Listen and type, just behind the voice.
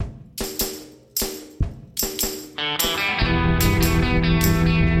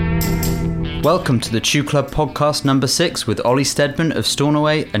Welcome to the Chew Club podcast number 6 with Oli Steadman of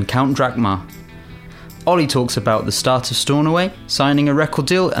Stornoway and Count Drachma. Oli talks about the start of Stornoway, signing a record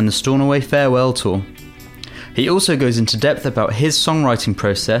deal and the Stornoway Farewell Tour. He also goes into depth about his songwriting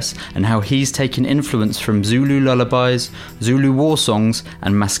process and how he's taken influence from Zulu lullabies, Zulu war songs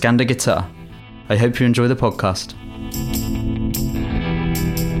and maskandi guitar. I hope you enjoy the podcast.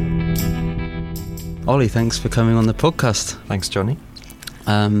 Oli, thanks for coming on the podcast. Thanks, Johnny.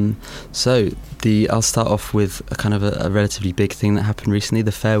 I'll start off with a relatively big thing that happened recently,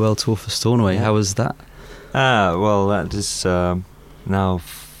 the farewell tour for Stornoway. How was that? That is now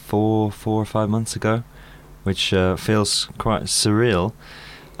 4 or 5 months ago, which feels quite surreal.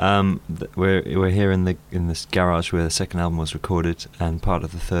 We're here in this garage where the second album was recorded and part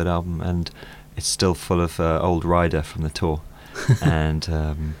of the third album, and it's still full of old rider from the tour, and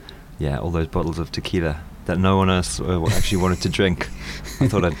all those bottles of tequila that no one else actually wanted to drink. I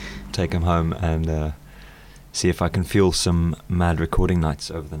thought I'd take them home and see if I can fuel some mad recording nights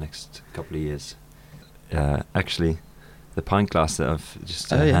over the next couple of years. Actually, the pint glass that I've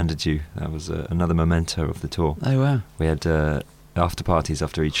just handed you, that was another memento of the tour. Oh, wow. We had after parties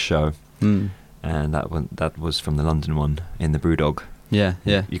after each show, and that was from the London one in the Brewdog. Yeah.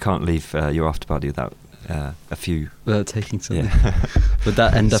 You can't leave your after party without a few. Without taking something. Yeah. Would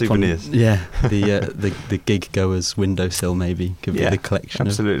that end up souvenirs? On the gig goer's windowsill? Maybe could be the collection.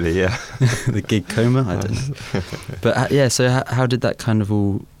 Absolutely, the gig coma. I don't know. But so how did that kind of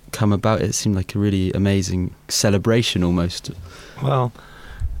all come about? It seemed like a really amazing celebration almost. Well,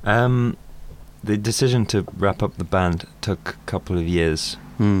 the decision to wrap up the band took a couple of years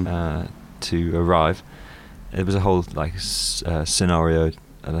to arrive. It was a whole scenario,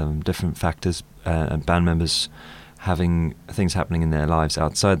 different factors, and band members having things happening in their lives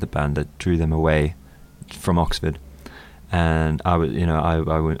outside the band that drew them away from Oxford. And I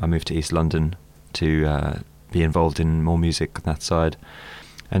moved to East London to be involved in more music on that side.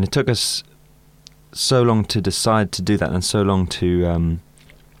 And it took us so long to decide to do that, and so long to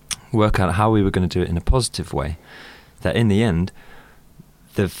work out how we were going to do it in a positive way, that in the end,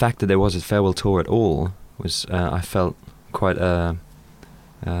 the fact that there was a farewell tour at all was, I felt, quite an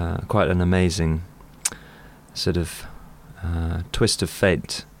amazing sort of twist of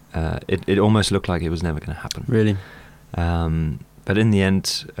fate. It almost looked like it was never going to happen. Really? But in the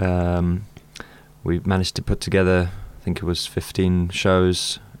end, we managed to put together, I think it was 15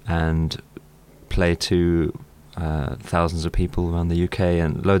 shows, and play to thousands of people around the UK,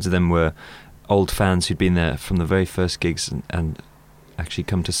 and loads of them were old fans who'd been there from the very first gigs and actually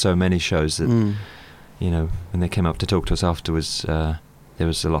come to so many shows that when they came up to talk to us afterwards, there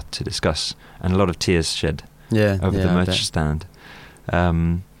was a lot to discuss and a lot of tears shed over the merch stand.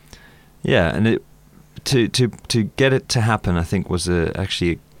 And it to get it to happen, I think, was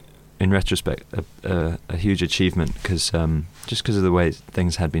actually, in retrospect, a huge achievement, because just because of the way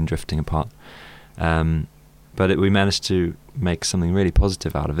things had been drifting apart. But we managed to make something really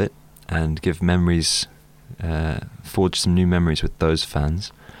positive out of it and give memories, forge some new memories with those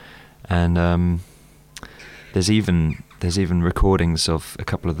fans. And there's even recordings of a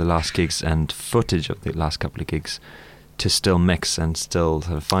couple of the last gigs and footage of the last couple of gigs to still mix and still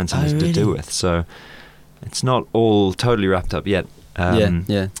sort of find something to do with. So it's not all totally wrapped up yet. But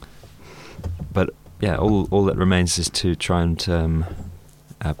all that remains is to try and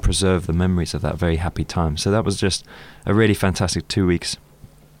preserve the memories of that very happy time. So that was just a really fantastic 2 weeks,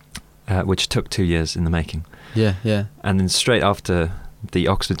 which took 2 years in the making. Yeah. And then straight after the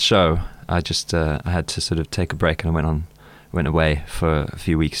Oxford show, I had to sort of take a break, and I went away for a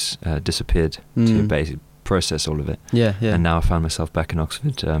few weeks, disappeared to basically process all of it. Yeah. And now I found myself back in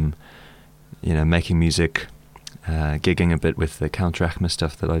Oxford, making music, gigging a bit with the Count Drachma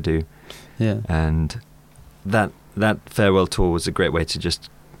stuff that I do. Yeah. And that farewell tour was a great way to just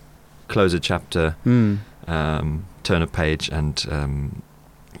close a chapter, turn a page, and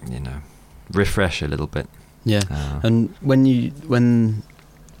refresh a little bit. Yeah. And when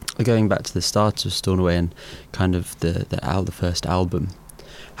going back to the start of Stornoway and kind of the first album,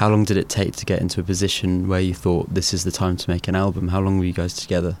 how long did it take to get into a position where you thought this is the time to make an album? How long were you guys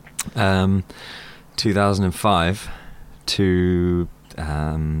together? 2005 to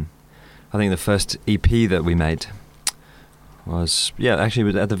I think the first EP that we made was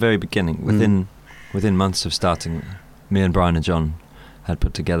actually at the very beginning, within months of starting. Me and Brian and John had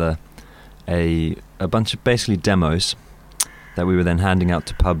put together a bunch of basically demos that we were then handing out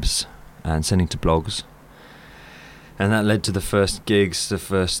to pubs and sending to blogs, and that led to the first gigs, the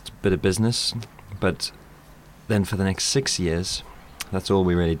first bit of business. But then for the next 6 years, that's all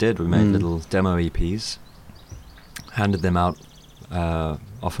we really did. We made little demo EPs, handed them out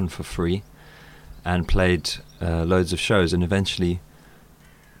often for free, and played loads of shows, and eventually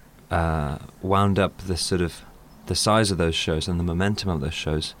wound up the size of those shows and the momentum of those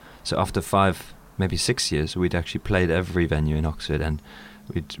shows. So after 5, maybe 6 years, we'd actually played every venue in Oxford, and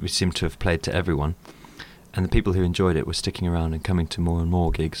we seemed to have played to everyone. And the people who enjoyed it were sticking around and coming to more and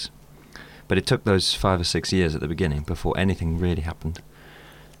more gigs. But it took those 5 or 6 years at the beginning before anything really happened.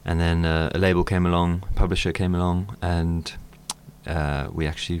 And then a label came along, a publisher came along, and we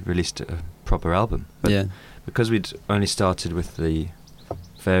actually released a proper album. But because we'd only started with the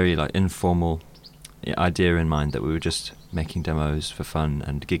very informal idea in mind that we were just making demos for fun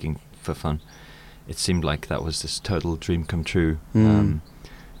and gigging for fun, it seemed like that was this total dream come true,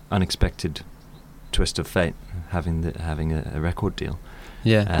 unexpected twist of fate, having a record deal.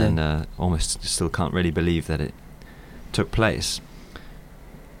 Almost still can't really believe that it took place.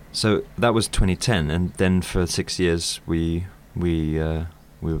 So that was 2010, and then for 6 years we were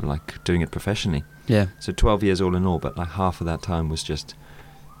doing it professionally. Yeah. So 12 years all in all, but half of that time was just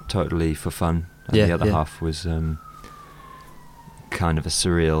totally for fun, and the other half was kind of a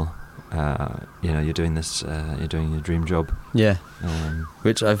surreal. You're doing this. You're doing your dream job. Yeah.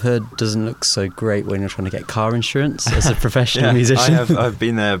 Which I've heard doesn't look so great when you're trying to get car insurance as a professional musician. I've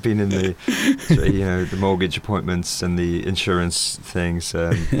been there. I've been in the, the mortgage appointments and the insurance things.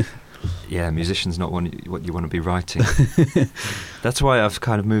 Musician's not what you want to be writing. That's why I've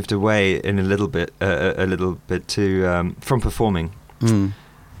kind of moved away in a little bit to from performing.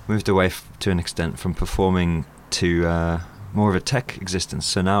 Moved away to an extent from performing to more of a tech existence.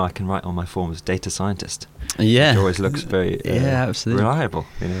 So now I can write on my form as data scientist. It always looks very absolutely reliable.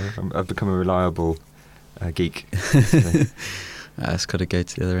 I've become a reliable geek. It's got to go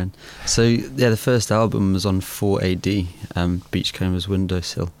to the other end. So the first album was on 4AD, Beachcomber's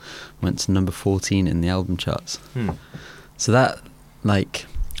Windowsill, went to number 14 in the album charts. So that,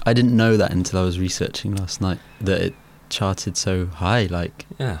 I didn't know that until I was researching last night, that it charted so high.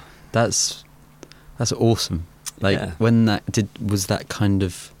 That's awesome. When that was that kind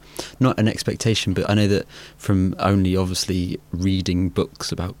of, not an expectation, but I know that from only obviously reading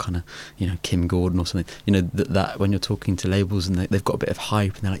books about kind of, Kim Gordon or something, that when you're talking to labels and they've got a bit of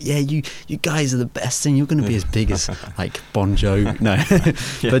hype and they're like, you guys are the best thing, you're going to be as big as Bon Jovi. No.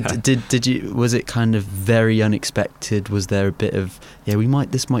 But did you, was it kind of very unexpected? Was there a bit of,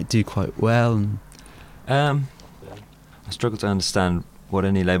 this might do quite well? And I struggle to understand what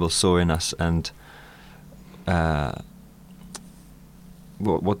any label saw in us, and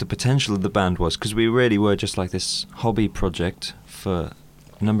what the potential of the band was, because we really were just like this hobby project for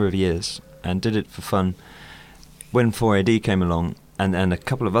a number of years and did it for fun. When 4AD came along and a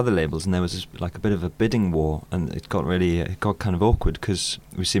couple of other labels, and there was a bit of a bidding war, and it got kind of awkward because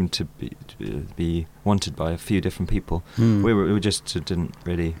we seemed to be wanted by a few different people. We just didn't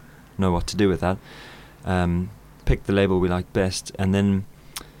really know what to do with that. Picked the label we liked best, and then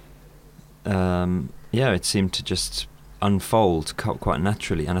it seemed to just unfold quite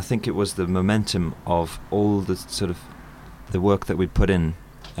naturally, and I think it was the momentum of all the sort of the work that we'd put in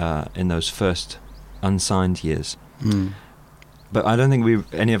those first unsigned years. But I don't think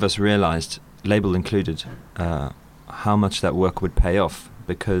any of us realised, label included, how much that work would pay off,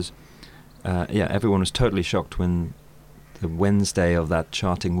 because everyone was totally shocked when the Wednesday of that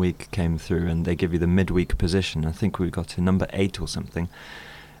charting week came through and they give you the midweek position. I think we got to number 8 or something.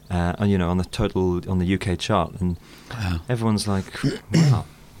 On the UK chart, and everyone's like, wow,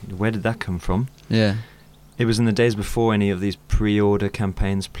 where did that come from? Yeah. It was in the days before any of these pre-order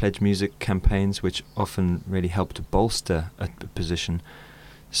campaigns, pledge music campaigns, which often really helped to bolster a position.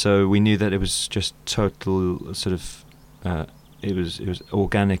 So we knew that it was just total sort of, it was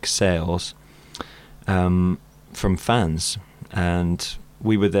organic sales from fans, and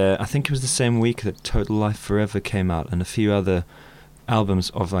we were there. I think it was the same week that Total Life Forever came out, and a few other albums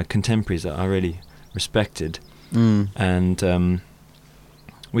of contemporaries that I really respected, and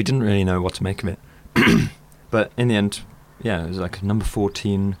we didn't really know what to make of it. But in the end, it was like number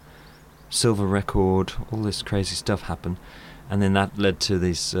 14, silver record, all this crazy stuff happened, and then that led to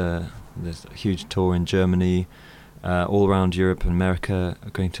this huge tour in Germany, all around Europe and America,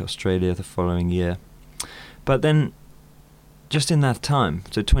 going to Australia the following year. But then, just in that time,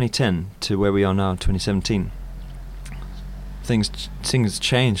 so 2010 to where we are now, 2017, things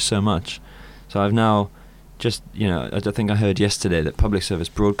changed so much. So I've now just, I think I heard yesterday that Public Service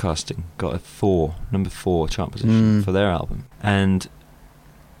Broadcasting got a number 4 chart position for their album, and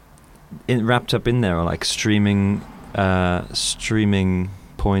it wrapped up in there are streaming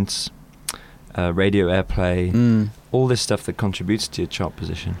points, radio airplay, all this stuff that contributes to your chart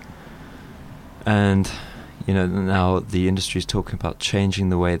position. And now the industry is talking about changing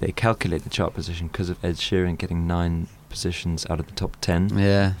the way they calculate the chart position because of Ed Sheeran getting 9 positions out of the top 10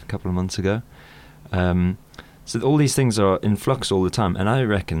 a couple of months ago. So all these things are in flux all the time, and I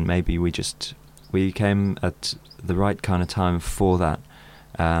reckon maybe we came at the right kind of time for that.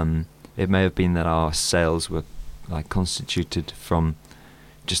 It may have been that our sales were like constituted from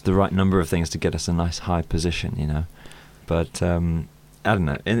just the right number of things to get us a nice high position, But I don't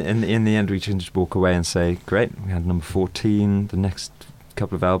know. In the end, we can just walk away and say, great, we had number 14. The next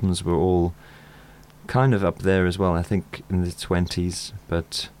couple of albums were all kind of up there as well. I think in the 20s,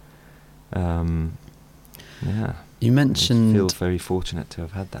 but yeah. You mentioned. I feel very fortunate to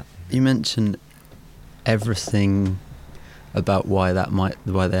have had that. You mentioned everything about why the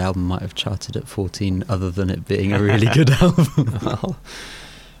album might have charted at 14, other than it being a really good album. Well,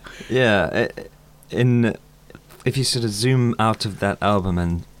 yeah. If you sort of zoom out of that album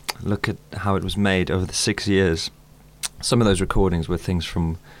and look at how it was made over the 6 years, some of those recordings were things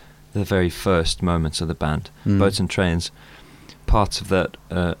from the very first moments of the band. Boats and Trains, parts of that,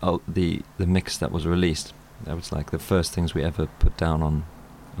 the mix that was released, that was like the first things we ever put down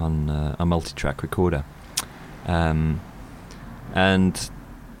on a multi-track recorder. And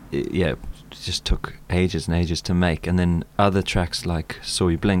it just took ages and ages to make. And then other tracks like Saw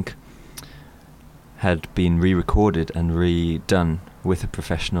You Blink had been re-recorded and redone with a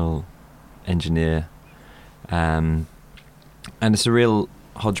professional engineer. And it's a real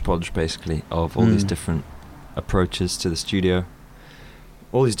hodgepodge, basically, of all these different approaches to the studio,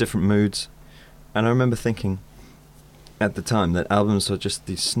 all these different moods. And I remember thinking at the time that albums are just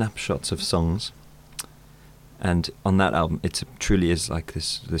these snapshots of songs. And on that album, it truly is like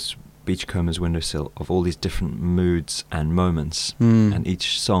this beachcomber's windowsill of all these different moods and moments. And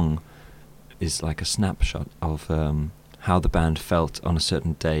each song is like a snapshot of how the band felt on a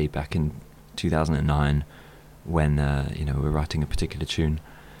certain day back in 2009 when we're writing a particular tune,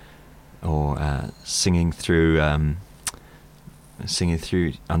 or singing through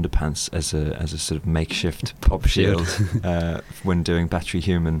Underpants as a sort of makeshift pop shield when doing Battery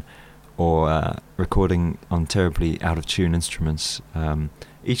Human, or recording on terribly out of tune instruments.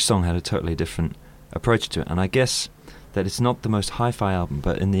 Each song had a totally different approach to it, and I guess that it's not the most hi-fi album,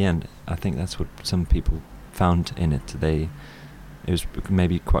 but in the end, I think that's what some people found in it. It was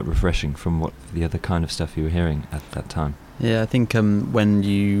maybe quite refreshing from what the other kind of stuff you were hearing at that time. Yeah, I think when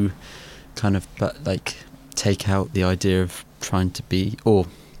you kind of take out the idea of trying to be,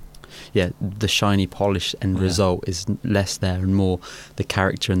 the shiny, polished end result is less there, and more the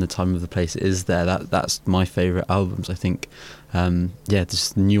character and the time of the place is there. That's my favourite albums, I think.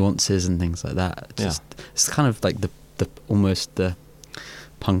 Just nuances and things like that. It's kind of like the almost the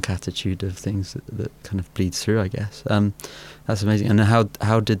punk attitude of things that kind of bleeds through, I guess. That's amazing. And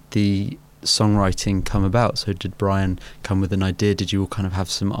how did the songwriting come about? So did Brian come with an idea? Did you all kind of have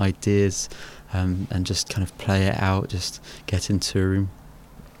some ideas and just kind of play it out, just get into a room?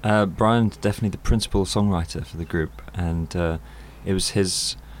 Brian's definitely the principal songwriter for the group, and it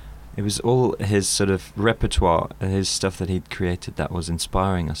was all his sort of repertoire, his stuff that he'd created that was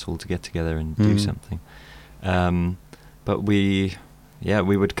inspiring us all to get together and do something. But we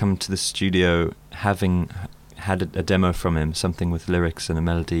would come to the studio having had a demo from him, something with lyrics and a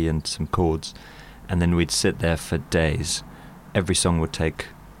melody and some chords, and then we'd sit there for days. Every song would take,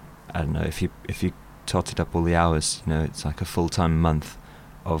 I don't know, if you totted up all the hours, it's like a full-time month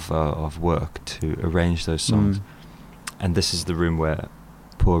of work to arrange those songs. And this is the room where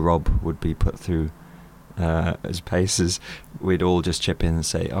poor Rob would be put through his paces. We'd all just chip in and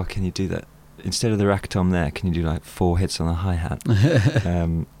say, "Oh, can you do that? Instead of the rack tom there, can you do like 4 hits on the hi-hat?"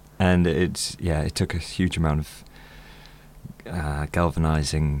 And it took a huge amount of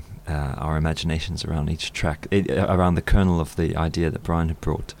galvanizing our imaginations around each track, around the kernel of the idea that Brian had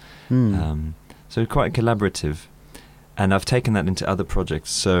brought. So quite collaborative. And I've taken that into other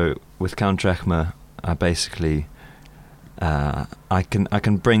projects. So with Count Drachma, I basically I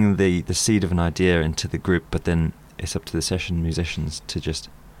can bring the seed of an idea into the group, but then it's up to the session musicians to just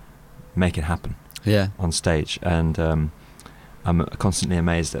make it happen on stage. And I'm constantly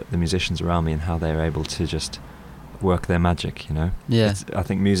amazed at the musicians around me and how they're able to just work their magic, I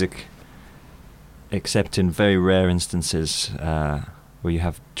think music, except in very rare instances where you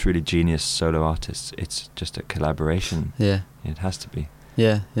have truly genius solo artists, it's just a collaboration. It has to be,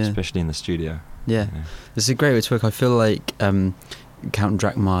 especially in the studio. It's a great way to work. I feel like Count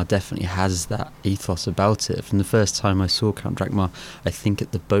Drachma definitely has that ethos about it. From the first time I saw Count Drachma, I think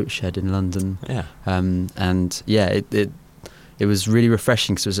at the Boat Shed in London, it was really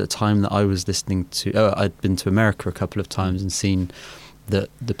refreshing, because it was at a time that I was listening to, I'd been to America a couple of times and seen that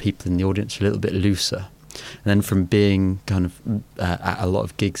the people in the audience were a little bit looser. And then from being kind of at a lot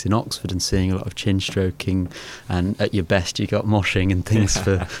of gigs in Oxford and seeing a lot of chin stroking, and at your best you got moshing and things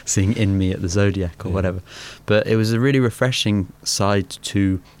for seeing In Me at the Zodiac or whatever. But it was a really refreshing side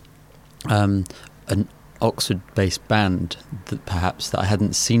to an Oxford-based band that I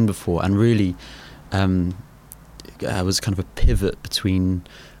hadn't seen before, and really was kind of a pivot between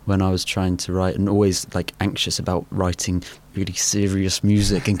when I was trying to write and always like anxious about writing really serious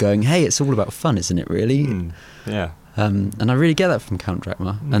music and going, hey, it's all about fun, isn't it really? And I really get that from Count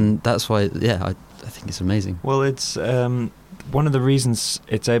Drachma, and that's why I think it's amazing. Well, it's one of the reasons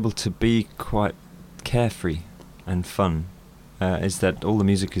it's able to be quite carefree and fun is that all the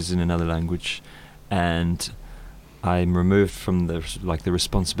music is in another language, and I'm removed from the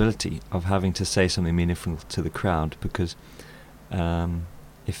responsibility of having to say something meaningful to the crowd, because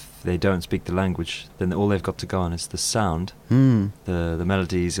if they don't speak the language, then all they've got to go on is the sound, the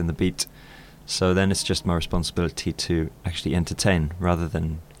melodies and the beat. So then it's just my responsibility to actually entertain rather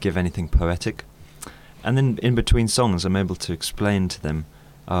than give anything poetic. And then in between songs, I'm able to explain to them,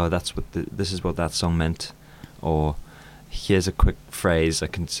 oh, this is what that song meant, or here's a quick phrase. I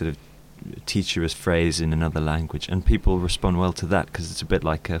can sort of teach you a phrase in another language, and people respond well to that because it's a bit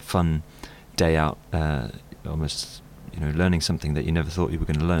like a fun day out, almost, learning something that you never thought you were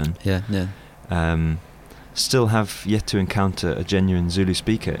going to learn. Still have yet to encounter a genuine Zulu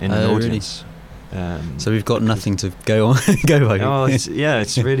speaker in an audience. Really? So we've got nothing to go by. Oh,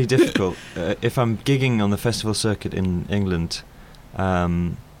 it's really difficult. If I'm gigging on the festival circuit in England, you're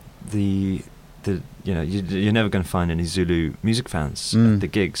never going to find any Zulu music fans at the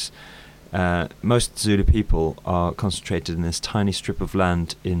gigs. Most Zulu people are concentrated in this tiny strip of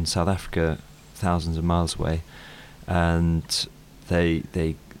land in South Africa, thousands of miles away, and they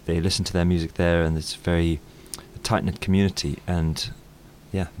listen to their music there, and it's very tight-knit community, and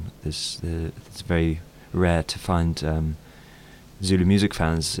it's very rare to find Zulu music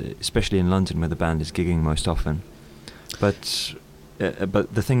fans, especially in London where the band is gigging most often. But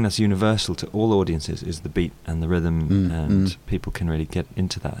the thing that's universal to all audiences is the beat and the rhythm, and people can really get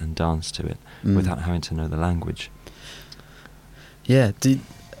into that and dance to it without having to know the language. Yeah. Do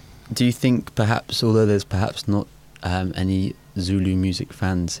you think perhaps, although there's perhaps not any Zulu music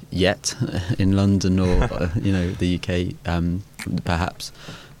fans yet in London or the UK, perhaps,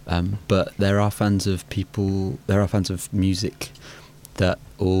 but there are fans of music that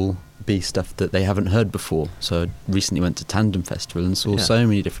all be stuff that they haven't heard before. So I recently went to Tandem Festival and saw so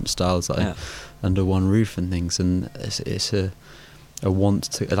many different styles under one roof and things, and it's a want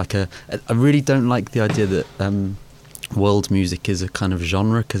to I really don't like the idea that world music is a kind of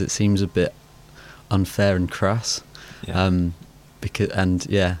genre, because it seems a bit unfair and crass.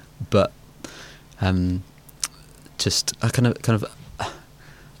 Just a kind of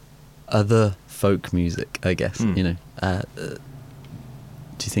other folk music, I guess. Do you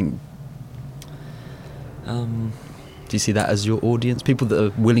think? Do you see that as your audience? People that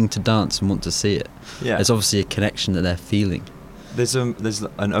are willing to dance and want to see it. Yeah, there's obviously a connection that they're feeling. There's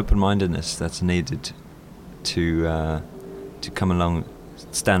an open-mindedness that's needed to come along,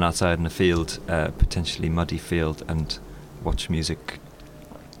 stand outside in a field, potentially muddy field, and watch music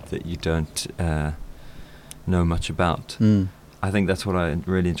that you don't know much about. I think that's what I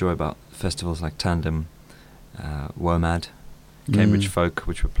really enjoy about festivals like Tandem, WOMAD, Cambridge Folk,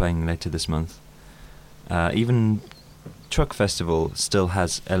 which we're playing later this month. Even Truck Festival still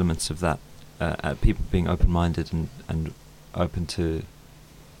has elements of that, people being open-minded and open to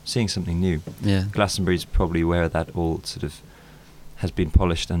seeing something new. Yeah. Glastonbury's probably where that all sort of has been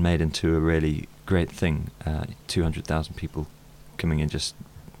polished and made into a really great thing. 200,000 people coming in, just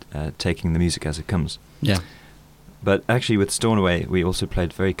taking the music as it comes. Yeah. But actually with Stornoway, we also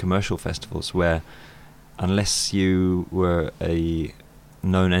played very commercial festivals where, unless you were a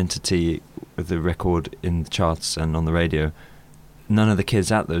known entity with a record in the charts and on the radio, none of the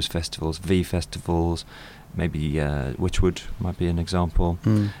kids at those festivals, V festivals, maybe Witchwood might be an example,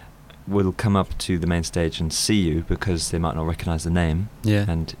 will come up to the main stage and see you because they might not recognise the name. Yeah.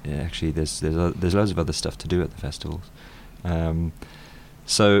 And actually there's loads of other stuff to do at the festivals.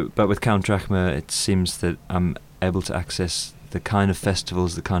 But with Count Drachma, it seems that I'm able to access the kind of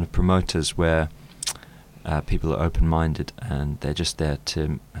festivals, the kind of promoters where people are open-minded and they're just there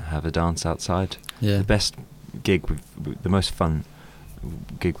to have a dance outside. Yeah. The best gig, the most fun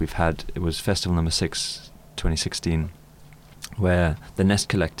gig we've had, it was Festival number 6, 2016, where the Nest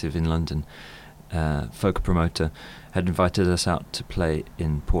Collective in London, folk promoter, had invited us out to play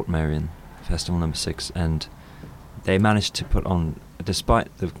in Portmeirion, Festival number 6, and they managed to put on,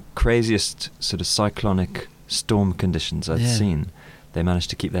 despite the craziest sort of cyclonic storm conditions I'd seen, they managed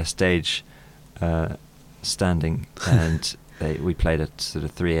to keep their stage standing, and we played at sort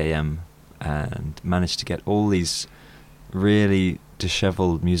of 3 a.m. and managed to get all these really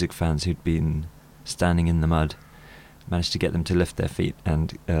dishevelled music fans who'd been standing in the mud, managed to get them to lift their feet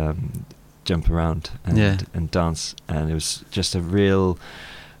and jump around and dance, and it was just a real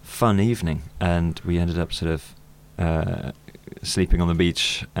fun evening. And we ended up sort of sleeping on the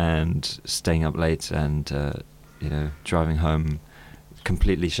beach and staying up late and driving home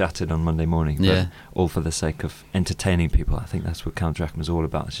completely shattered on Monday morning, but all for the sake of entertaining people. I think that's what Count Drachma is all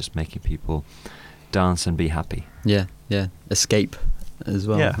about. It's just making people dance and be happy. Escape as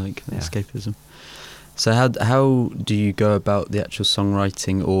well, escapism. So how do you go about the actual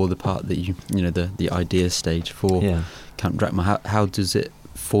songwriting, or the part that the idea stage for Count Drachma? How does it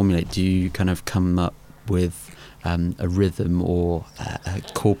formulate? Do you kind of come up with a rhythm or a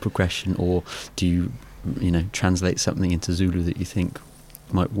chord progression, or do you translate something into Zulu that you think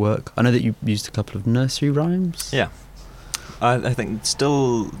might work? I know that you used a couple of nursery rhymes. I think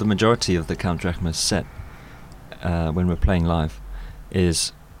still the majority of the Count Drachma set when we're playing live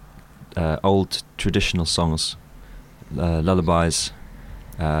is old traditional songs, lullabies,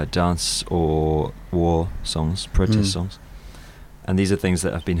 dance or war songs, protest songs, and these are things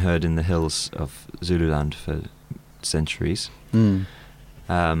that have been heard in the hills of Zululand for centuries.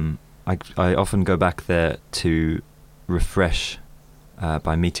 I often go back there to refresh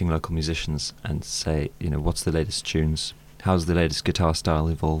by meeting local musicians and say, what's the latest tunes? How's the latest guitar style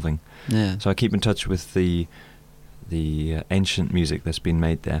evolving? So I keep in touch with the ancient music that's been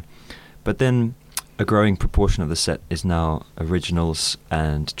made there. But then a growing proportion of the set is now originals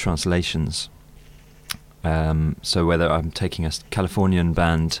and translations. So whether I'm taking a Californian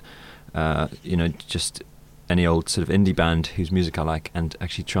band, just any old sort of indie band whose music I like, and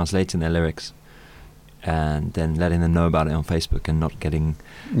actually translating their lyrics and then letting them know about it on Facebook and not getting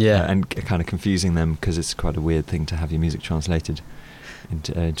and kind of confusing them, because it's quite a weird thing to have your music translated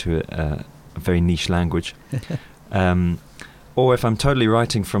into a very niche language. Or if I'm totally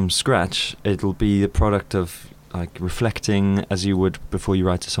writing from scratch, it'll be a product of like reflecting as you would before you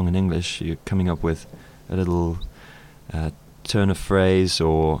write a song in English. You're coming up with a little turn of phrase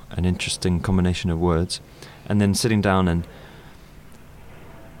or an interesting combination of words, and then sitting down and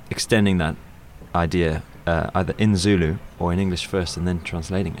extending that idea either in Zulu or in English first and then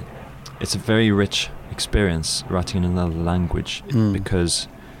translating it. It's a very rich experience writing in another language, because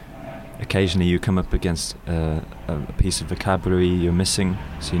occasionally you come up against a piece of vocabulary you're missing,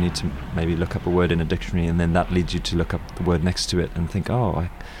 so you need to maybe look up a word in a dictionary, and then that leads you to look up the word next to it and think, I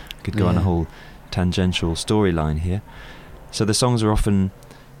could go on a whole tangential storyline here. So the songs are often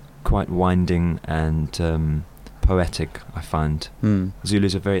quite winding and poetic, I find. Zulu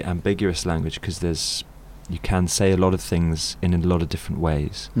is a very ambiguous language because you can say a lot of things in a lot of different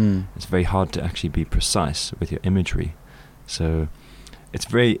ways. It's very hard to actually be precise with your imagery. So it's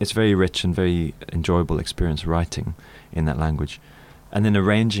very rich and very enjoyable experience writing in that language, and then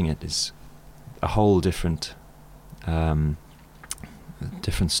arranging it is a whole different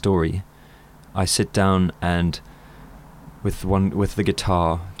story. I sit down and with the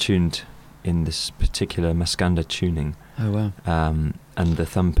guitar tuned in this particular maskandi tuning. Oh wow! And the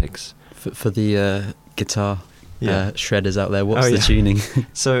thumb picks for the guitar shredders out there. What's the tuning?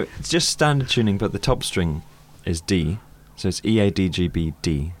 So it's just standard tuning, but the top string is D. So it's E, A, D, G, B,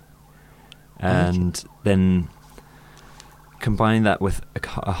 D. And then combining that with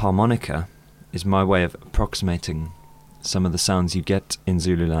a harmonica is my way of approximating some of the sounds you get in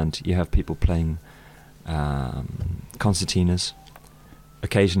Zululand. You have people playing concertinas,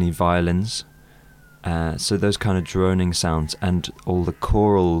 occasionally violins, so those kind of droning sounds and all the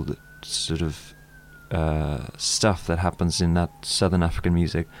choral sort of stuff that happens in that Southern African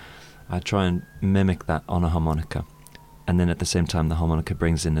music. I try and mimic that on a harmonica. And then at the same time, the harmonica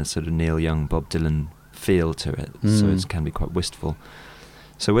brings in a sort of Neil Young, Bob Dylan feel to it, so it can be quite wistful.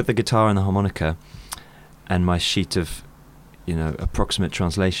 So with the guitar and the harmonica and my sheet of, approximate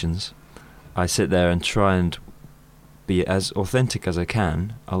translations, I sit there and try and be as authentic as I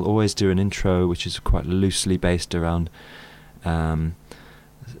can. I'll always do an intro which is quite loosely based around a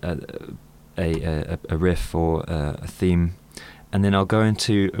riff or a theme, and then I'll go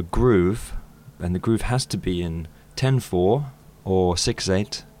into a groove, and the groove has to be in 10/4 or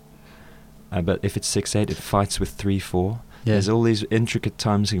 6/8, but if it's 6/8 it fights with 3/4. There's all these intricate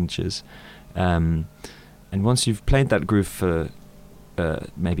time signatures, and once you've played that groove for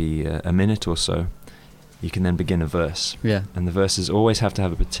maybe a minute or so, you can then begin a verse. And the verses always have to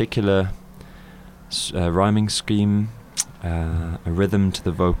have a particular rhyming scheme, a rhythm to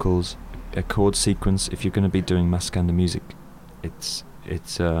the vocals, a chord sequence. If you're going to be doing maskandi music, it's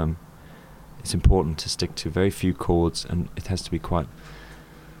it's important to stick to very few chords, and it has to be quite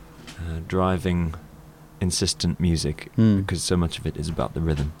driving, insistent music, because so much of it is about the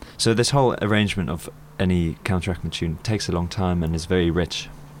rhythm. So this whole arrangement of any Count Drachma tune takes a long time and is very rich.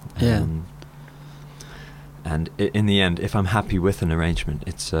 Yeah. And in the end, if I'm happy with an arrangement,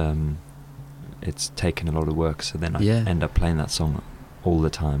 it's taken a lot of work. So then I end up playing that song all the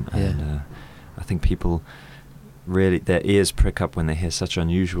time, and I think people really, their ears prick up when they hear such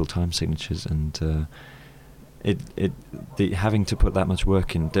unusual time signatures, and the having to put that much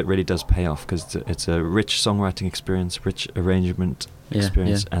work in, that really does pay off, because it's a rich songwriting experience, rich arrangement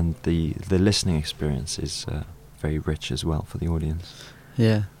experience, and the listening experience is very rich as well for the audience.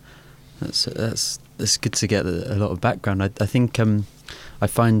 Yeah, that's good to get a lot of background. I think I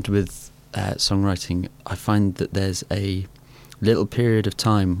find with songwriting, I find that there's a little period of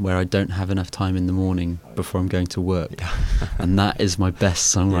time where I don't have enough time in the morning before I'm going to work, and that is my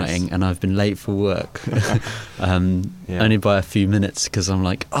best songwriting. Yes. And I've been late for work only by a few minutes, because I'm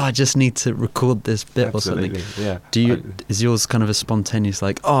like, I just need to record this bit. Absolutely. Or something. Yeah. Is yours kind of a spontaneous,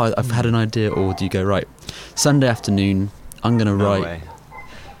 like, I've had an idea, or do you go, right, Sunday afternoon, I'm going to write? Way.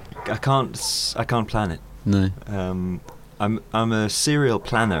 I can't plan it. No. I'm a serial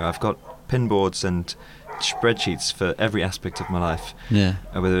planner. I've got pinboards and spreadsheets for every aspect of my life,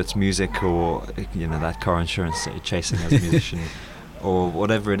 whether it's music or that car insurance that you're chasing as a musician or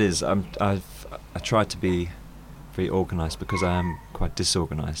whatever it is. I try to be very organised, because I am quite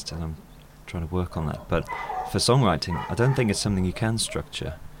disorganised, and I'm trying to work on that. But for songwriting, I don't think it's something you can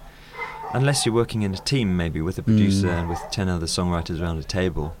structure, unless you're working in a team, maybe with a producer and with 10 other songwriters around a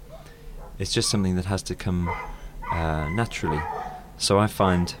table. It's just something that has to come naturally. So I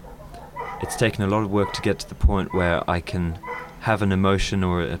find it's taken a lot of work to get to the point where I can have an emotion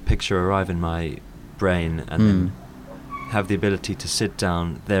or a picture arrive in my brain, and then have the ability to sit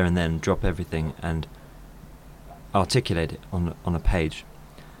down there and then, drop everything, and articulate it on a page.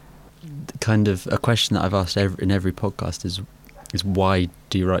 Kind of a question that I've asked in every podcast is why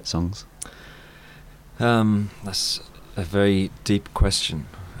do you write songs? That's a very deep question.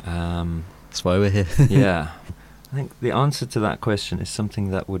 That's why we're here. Yeah. I think the answer to that question is something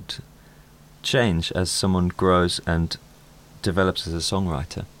that would change as someone grows and develops as a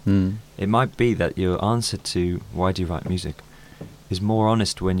songwriter. It might be that your answer to why do you write music is more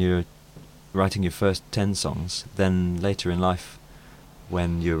honest when you're writing your first 10 songs than later in life,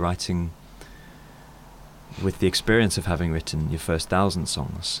 when you're writing with the experience of having written your first 1,000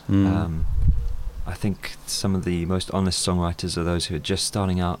 songs. I think some of the most honest songwriters are those who are just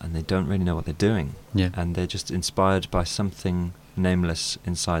starting out and they don't really know what they're doing, and they're just inspired by something nameless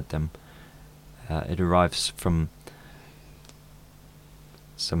inside them. It arrives from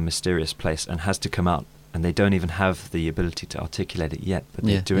some mysterious place and has to come out, and they don't even have the ability to articulate it yet, but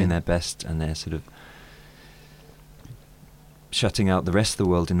they're doing their best, and they're sort of shutting out the rest of the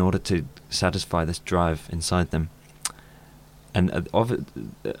world in order to satisfy this drive inside them. And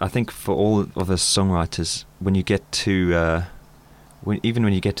I think for all of us songwriters, when you get to even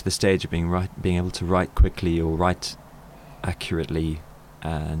when you get to the stage of being able to write quickly or write accurately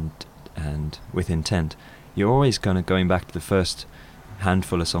and with intent, you're always kind of going back to the first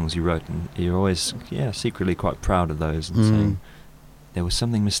handful of songs you wrote, and you're always secretly quite proud of those, and saying there was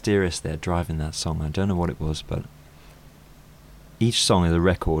something mysterious there driving that song. I don't know what it was, but each song is a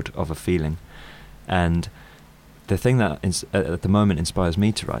record of a feeling. And the thing that at the moment inspires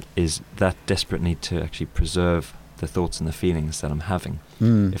me to write is that desperate need to actually preserve the thoughts and the feelings that I'm having.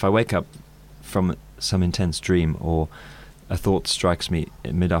 If I wake up from some intense dream, or a thought strikes me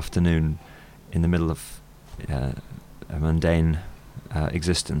mid-afternoon in the middle of a mundane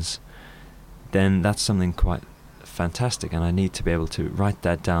existence, then that's something quite fantastic, and I need to be able to write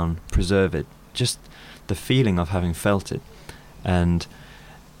that down, preserve it, just the feeling of having felt it. And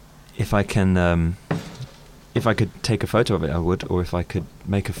if I can, if I could take a photo of it, I would, or if I could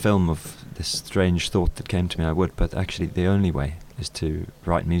make a film of this strange thought that came to me, I would. But actually the only way is to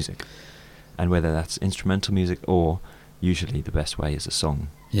write music, and whether that's instrumental music, or usually the best way is a song,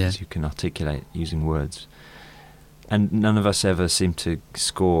 because you can articulate using words. And none of us ever seem to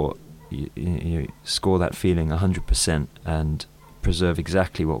score that feeling 100% and preserve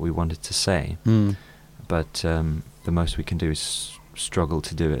exactly what we wanted to say. But the most we can do is struggle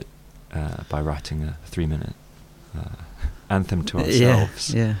to do it by writing a 3-minute anthem to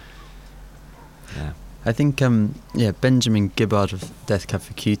ourselves. Yeah. I think Benjamin Gibbard of Death Cab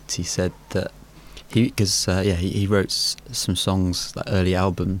for Cutie said that he wrote some songs, like early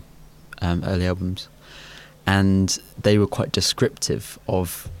albums, and they were quite descriptive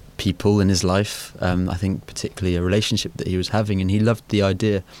of people in his life. I think particularly a relationship that he was having, and he loved the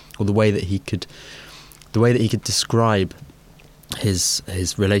idea, or the way that he could describe his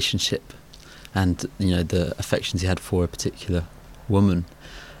relationship, and the affections he had for a particular woman.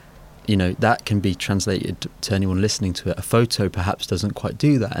 That can be translated to anyone listening to it. A photo perhaps doesn't quite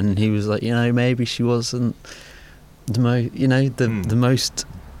do that, and he was like, maybe she wasn't the most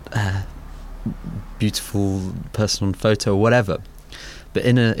beautiful person on photo or whatever. But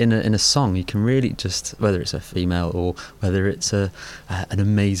in a song, you can really just, whether it's a female or whether it's an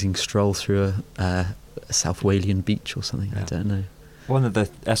amazing stroll through a South Walian beach or something. Yeah. I don't know. One of the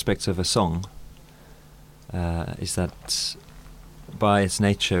aspects of a song is that by its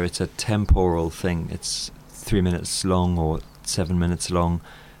nature it's a temporal thing. It's 3 minutes long or 7 minutes long.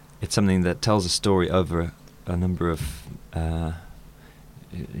 It's something that tells a story over a number of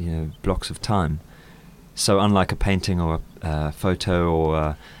blocks of time. So unlike a painting or a photo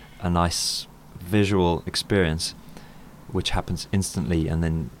or a nice visual experience, which happens instantly, and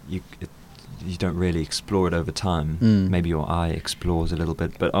then you don't really explore it over time. Maybe your eye explores a little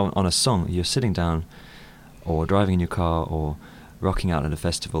bit, but on a song, you're sitting down or driving in your car or rocking out at a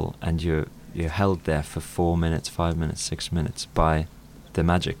festival, and you're held there for 4 minutes, 5 minutes, 6 minutes by the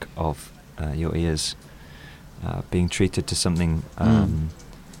magic of your ears being treated to something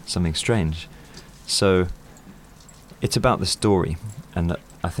strange. So it's about the story, and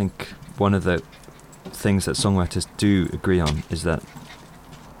I think one of the things that songwriters do agree on is that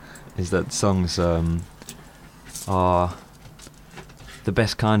songs are the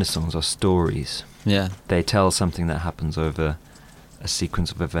best kind of songs are stories. Yeah, they tell something that happens over a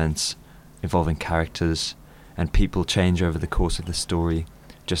sequence of events involving characters, and people change over the course of the story,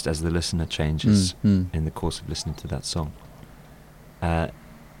 just as the listener changes in the course of listening to that song.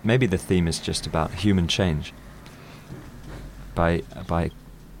 Maybe the theme is just about human change. By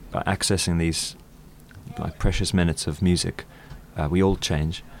accessing these precious minutes of music, we all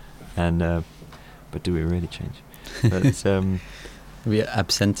change, and but do we really change? We are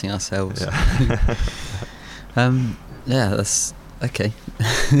absenting ourselves. Yeah. That's okay.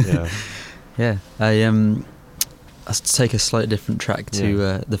 Yeah. Yeah. I'll take a slightly different track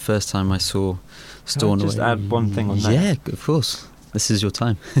to the first time I saw Stornoway. Can I just add one thing on that? Yeah, of course. This is your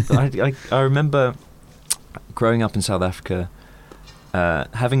time. I remember growing up in South Africa,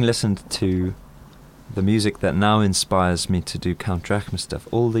 having listened to the music that now inspires me to do Count Drachma stuff,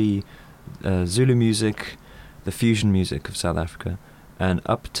 all the Zulu music, the fusion music of South Africa, and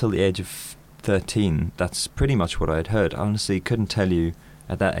up till the age of 13, that's pretty much what I had heard. I honestly couldn't tell you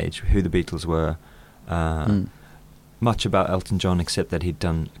at that age who the Beatles were, much about Elton John, except that he'd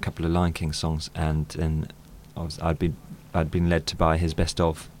done a couple of Lion King songs, and I'd been led to buy his best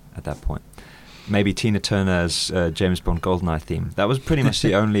of at that point. Maybe Tina Turner's James Bond GoldenEye theme. That was pretty much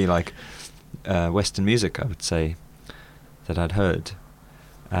the only Western music, I would say, that I'd heard.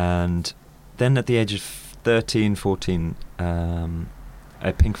 And then at the age of 13, 14,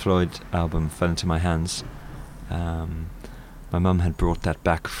 a Pink Floyd album fell into my hands. My mum had brought that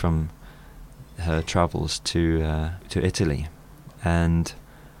back from her travels to Italy, and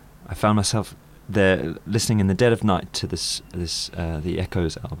I found myself there listening in the dead of night to this the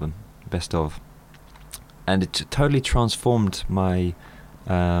Echoes album, best of, and it totally transformed my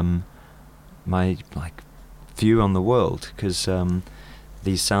my view on the world, because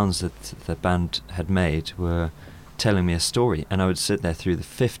these sounds that the band had made were telling me a story, and I would sit there through the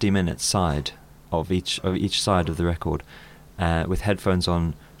 50-minute side of each side of the record with headphones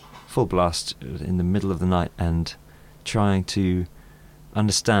on, full blast in the middle of the night, and trying to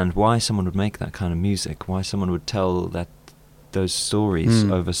understand why someone would make that kind of music, why someone would tell those stories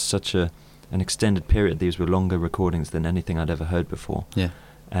over such an extended period. These were longer recordings than anything I'd ever heard before. Yeah.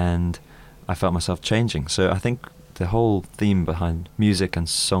 And I felt myself changing. So I think the whole theme behind music and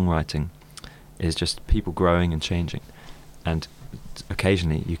songwriting is just people growing and changing. And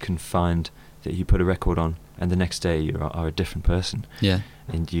occasionally you can find that you put a record on and the next day you are a different person. Yeah.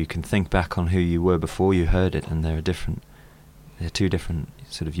 And you can think back on who you were before you heard it, and they're two different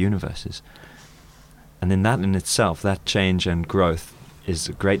sort of universes. And then that in itself, that change and growth, is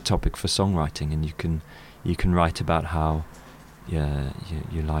a great topic for songwriting, and you can write about how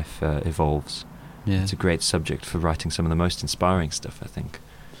your life evolves. Yeah. It's a great subject for writing some of the most inspiring stuff, I think.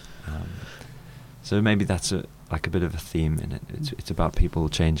 So maybe that's a bit of a theme in it. It's about people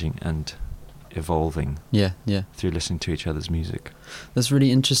changing and evolving through listening to each other's music. That's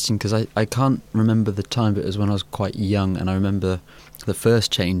really interesting, because I can't remember the time, but it was when I was quite young, and I remember the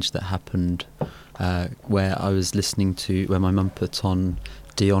first change that happened where I was listening to, where my mum put on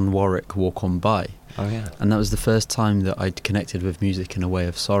Dionne Warwick, Walk On By. Oh yeah. And that was the first time that I'd connected with music in a way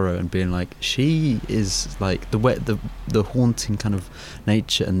of sorrow, and being like, she is like the haunting kind of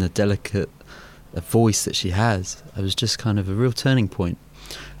nature and the delicate voice that she has. It was just kind of a real turning point.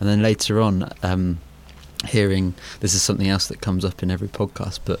 And then later on, hearing, this is something else that comes up in every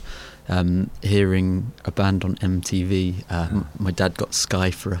podcast, but hearing a band on MTV, my dad got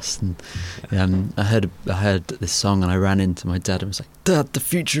Sky for us, and I heard this song, and I ran into my dad and was like, "Dad, the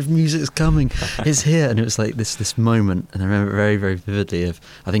future of music is coming, it's here." And it was like this moment, and I remember it very, very vividly.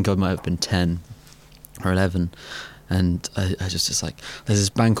 I think I might have been 10 or 11, and I just like, there's this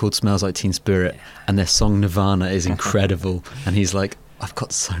band called Smells Like Teen Spirit, and their song Nirvana is incredible. And he's like, "I've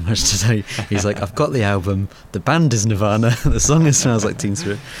got so much to tell you." He's like, "I've got the album, the band is Nirvana, the song is Smells Like Teen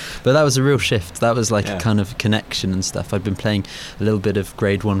Spirit." But that was a real shift. That was like a kind of connection and stuff. I'd been playing a little bit of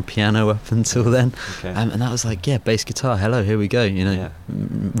grade 1 piano up until then. Okay. And that was like, bass guitar, hello, here we go,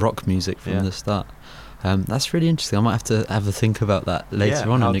 rock music from the start. That's really interesting. I might have to think about that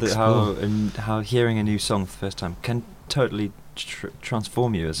later on and explore. How hearing a new song for the first time can totally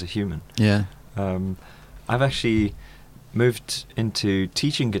transform you as a human. Yeah. I've actually moved into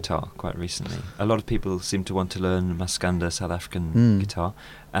teaching guitar quite recently. A lot of people seem to want to learn maskandi, South African guitar,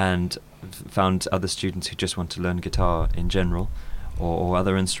 and found other students who just want to learn guitar in general, or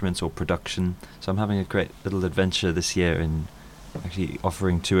other instruments or production. So I'm having a great little adventure this year in actually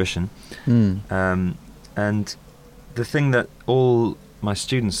offering tuition. And the thing that all my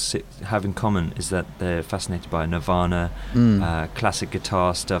students have in common is that they're fascinated by Nirvana, classic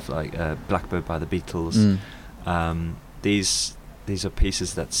guitar stuff like Blackbird by the Beatles. These are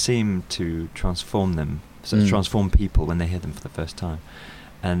pieces that seem to transform them, so transform people when they hear them for the first time.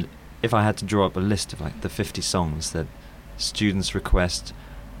 And if I had to draw up a list of like the 50 songs that students request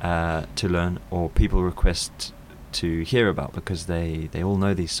to learn, or people request to hear about because they all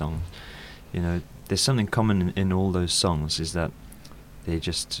know these songs, there's something common in all those songs, is that they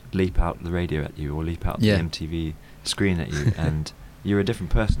just leap out the radio at you, or leap out the MTV screen at you, and you're a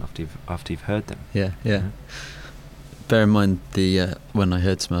different person after you've heard them. Yeah. Bear in mind, when I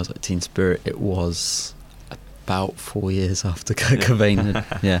heard Smells Like Teen Spirit, it was about 4 years after Kurt Cobain.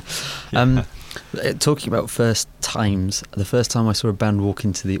 Talking about first times, the first time I saw a band walk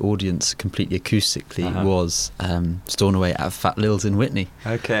into the audience completely acoustically was Stornoway at Fat Lil's in Whitney.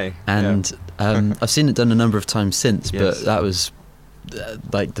 Okay. And I've seen it done a number of times since, but that was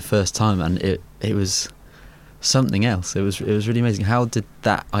like the first time, and it was something else. It was really amazing. How did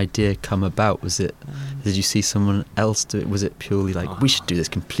that idea come about? Did you see someone else do it? Was it purely like, we should do this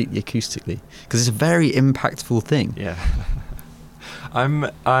completely acoustically? Because it's a very impactful thing. Yeah. I'm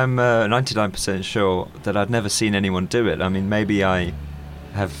 99% sure that I'd never seen anyone do it. I mean, maybe I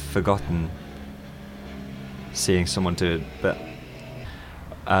have forgotten seeing someone do it, but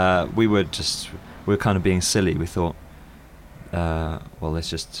we were kind of being silly. We thought, let's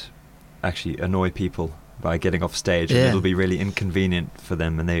just actually annoy people by getting off stage, and it'll be really inconvenient for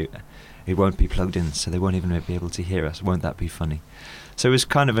them, and it won't be plugged in, so they won't even be able to hear us. Won't that be funny? So it was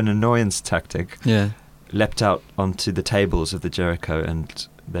kind of an annoyance tactic. Yeah. Leapt out onto the tables of the Jericho, and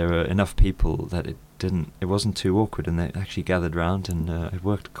there were enough people that it wasn't too awkward, and they actually gathered round, and it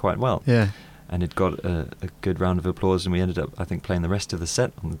worked quite well. Yeah. And it got a good round of applause, and we ended up, I think, playing the rest of the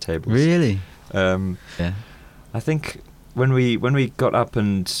set on the tables. Really? Yeah. I think when we got up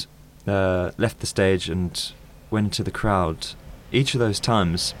and left the stage and went into the crowd, each of those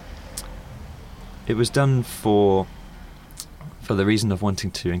times, it was done for the reason of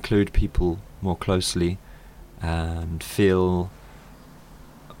wanting to include people more closely and feel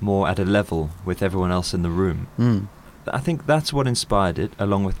more at a level with everyone else in the room. I think that's what inspired it,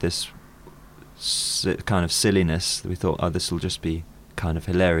 along with this kind of silliness. We thought, this will just be kind of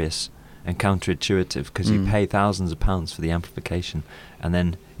hilarious and counterintuitive, because you pay thousands of pounds for the amplification, and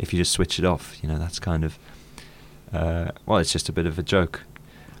then if you just switch it off, that's kind of it's just a bit of a joke.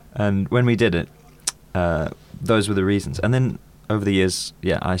 And when we did it, those were the reasons. And then over the years,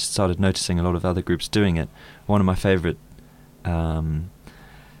 I started noticing a lot of other groups doing it. One of my favorite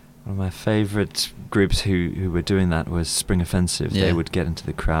groups who were doing that was Spring Offensive. They would get into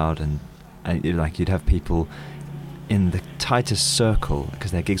the crowd, and you'd have people in the tightest circle,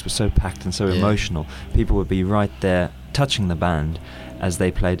 because their gigs were so packed and so emotional. People would be right there touching the band as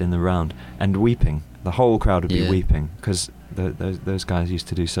they played in the round and weeping. The whole crowd would be weeping, because those guys used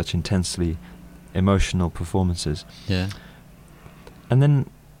to do such intensely emotional performances. Yeah. And then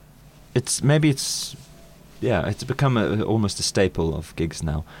it's become almost a staple of gigs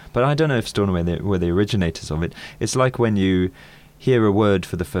now. But I don't know if Stornoway were the originators of it. It's like when you hear a word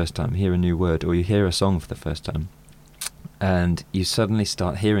for the first time, hear a new word, or you hear a song for the first time. and you suddenly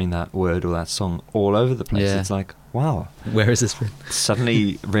start hearing that word or that song all over the place. It's like, wow, where has this been?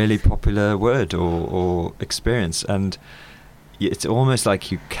 Suddenly really popular word or experience, and it's almost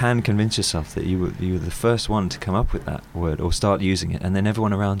like you can convince yourself that you were the first one to come up with that word or start using it, and then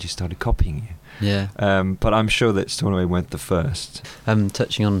everyone around you started copying you. But I'm sure that Stornoway weren't the first.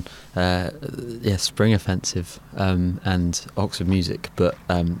 Touching on Spring Offensive and Oxford Music, but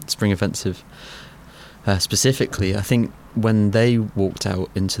Spring Offensive specifically, I think when they walked out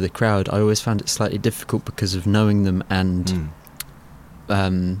into the crowd, I always found it slightly difficult because of knowing them and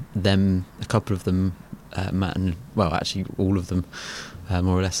them, a couple of them, Matt and, well, actually all of them,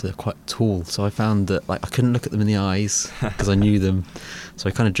 more or less, are quite tall. So I found that like I couldn't look at them in the eyes because I knew them. So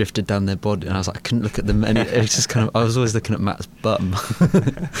I kind of drifted down their body, and I was like, I couldn't look at them. And it was just kind of, I was always looking at Matt's bum.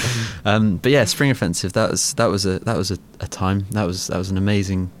 But yeah, Spring Offensive. That was a time. That was an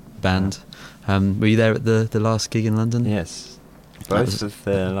amazing band. Were you there at the last gig in London? Yes, both of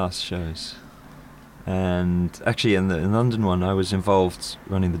their last shows. And actually, in the London one, I was involved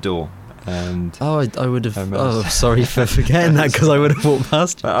running the door. And I would have. Oh, sorry for forgetting that, because I would have walked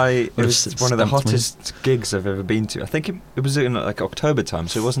past. It was one of the hottest gigs I've ever been to. I think it was in like October time,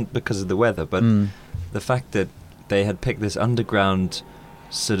 so it wasn't because of the weather, but the fact that they had picked this underground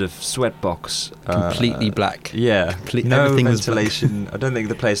sort of sweatbox, completely black. Yeah, no everything ventilation. I don't think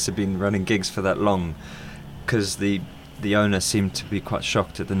the place had been running gigs for that long, because the owner seemed to be quite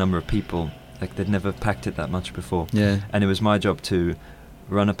shocked at the number of people. Like they'd never packed it that much before. Yeah, and it was my job to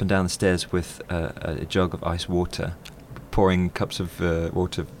run up and down the stairs with a jug of ice water, pouring cups of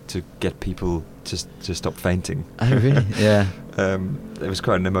water to get people to stop fainting. Oh, really? Yeah. It was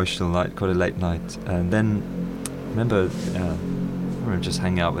quite an emotional night, quite a late night. And then I remember just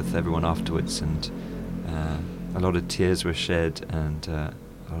hanging out with everyone afterwards, and a lot of tears were shed, and a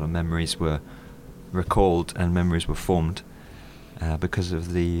lot of memories were recalled, and memories were formed because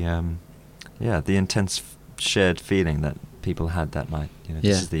of the intense shared feeling that people had that night.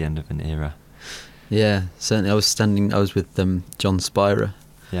 This is the end of an era. Yeah, certainly. I was with John Spira.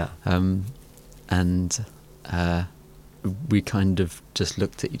 Yeah. And we kind of just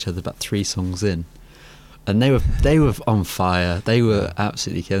looked at each other about 3 songs in, and they were on fire. They were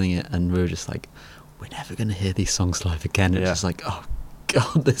absolutely killing it, and we were just like, we're never going to hear these songs live again. It's just like, oh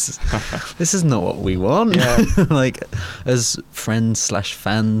God, this is not what we want. Yeah. Like, as friends /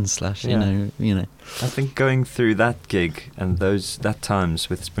 fans / you know. I think going through that gig and that times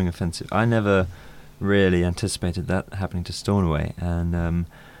with Spring Offensive, I never really anticipated that happening to Stornoway, and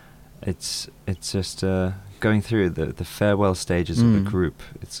it's just going through the farewell stages of the group.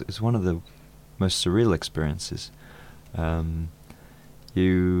 It's one of the most surreal experiences.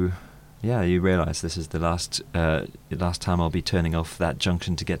 You realise this is the last time I'll be turning off that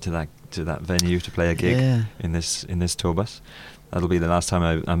junction to get to that venue to play a gig in this tour bus. That'll be the last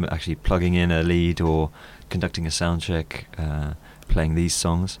time I'm actually plugging in a lead or conducting a sound check, playing these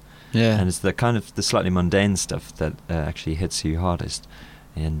songs. Yeah, and it's the kind of the slightly mundane stuff that actually hits you hardest.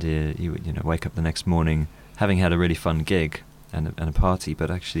 And you wake up the next morning having had a really fun gig and a party, but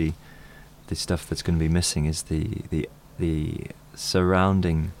actually the stuff that's going to be missing is the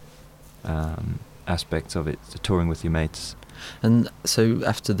surrounding aspects of it, touring with your mates. And so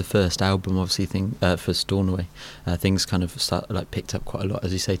after the first album, obviously, for Stornoway, things kind of picked up quite a lot,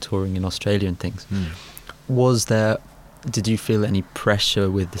 as you say, touring in Australia and things. Did you feel any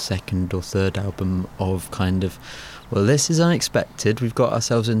pressure with the second or third album of kind of, well, this is unexpected, we've got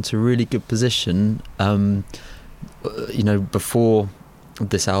ourselves into a really good position, before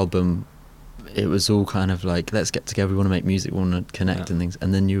this album it was all kind of like, let's get together, we want to make music, we want to connect and things,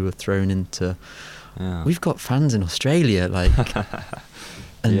 and then you were thrown into, we've got fans in Australia,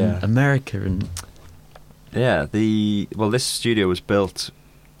 and America, and this studio was built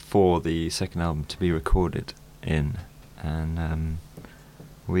for the second album to be recorded in, and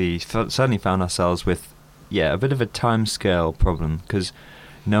we certainly found ourselves with a bit of a timescale problem, because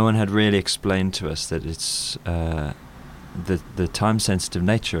no one had really explained to us that it's the time sensitive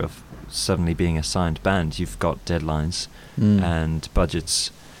nature of suddenly being a signed band. You've got deadlines and budgets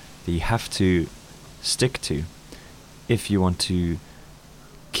that you have to stick to if you want to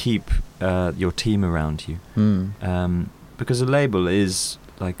keep your team around you, because a label is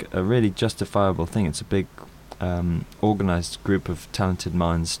like a really justifiable thing. It's a big organized group of talented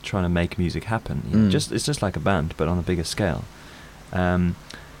minds trying to make music happen. It's just like a band, but on a bigger scale, and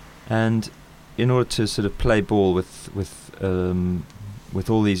in order to sort of play ball with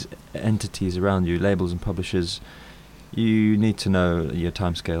all these entities around you, labels and publishers, you need to know your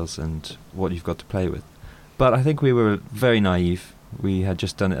timescales and what you've got to play with. But I think we were very naive. We had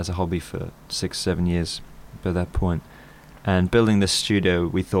just done it as a hobby for 6-7 years by that point, And building this studio,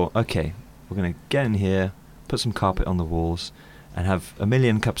 we thought, okay, we're going to get in here, put some carpet on the walls, and have 1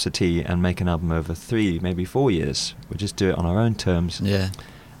 million cups of tea and make an album over 3, maybe 4 years. We'll just do it on our own terms,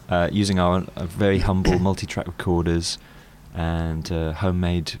 using our very humble multi-track recorders and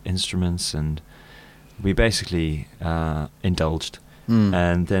homemade instruments, and we basically indulged.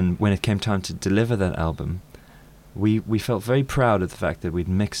 And then when it came time to deliver that album, we felt very proud of the fact that we'd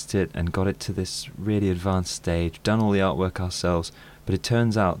mixed it and got it to this really advanced stage, done all the artwork ourselves. But it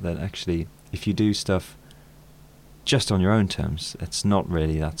turns out that actually, if you do stuff just on your own terms, it's not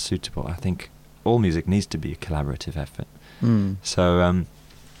really that suitable. I think all music needs to be a collaborative effort. So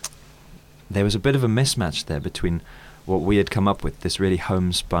there was a bit of a mismatch there between what we had come up with, this really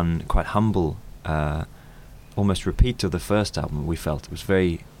homespun, quite humble, almost repeat of the first album. We felt it was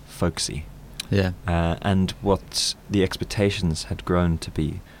very folksy. Yeah. And what the expectations had grown to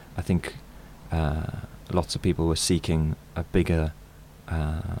be. I think lots of people were seeking a bigger,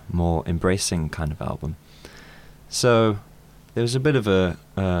 more embracing kind of album. So there was a bit of a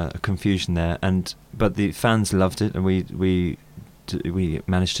confusion there, but the fans loved it, and we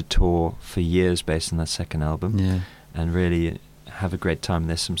managed to tour for years based on that second album, and really have a great time.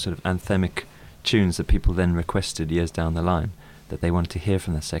 There's some sort of anthemic tunes that people then requested years down the line that they wanted to hear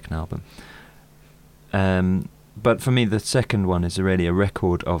from that second album. But for me, the second one is really a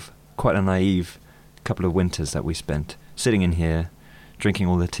record of quite a naive couple of winters that we spent sitting in here, drinking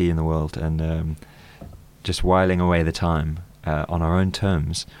all the tea in the world, and just whiling away the time on our own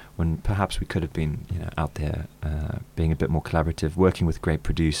terms, when perhaps we could have been, out there being a bit more collaborative, working with great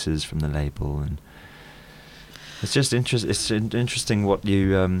producers from the label. And it's just interesting what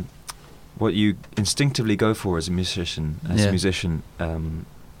you instinctively go for as a musician. A musician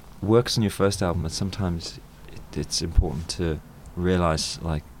works on your first album, and sometimes it's important to realize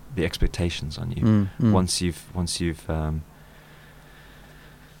like the expectations on you once you've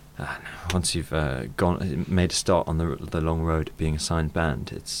made a start on the long road of being a signed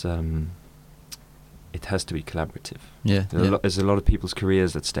band. It has to be collaborative. There's a lot of people's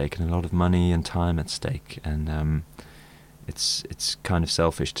careers at stake, and a lot of money and time at stake, and it's kind of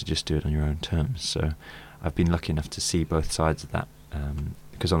selfish to just do it on your own terms. So I've been lucky enough to see both sides of that,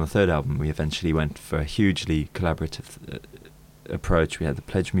 because on the third album we eventually went for a hugely collaborative approach. We had the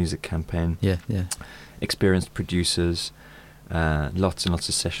Pledge Music campaign, experienced producers, lots and lots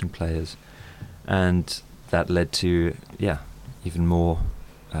of session players, and that led to even more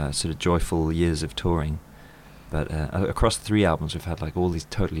sort of joyful years of touring. But across 3 albums we've had like all these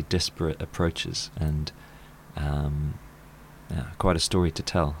totally disparate approaches, and quite a story to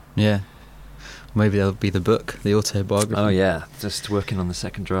tell. Maybe that'll be the book, the autobiography. Oh yeah, just working on the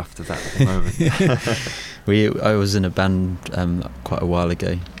second draft of that at the moment. I was in a band quite a while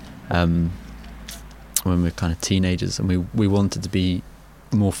ago, when we were kind of teenagers, and we wanted to be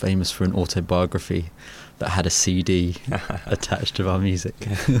more famous for an autobiography that had a CD attached to our music.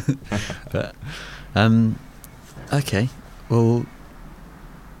 But okay, well,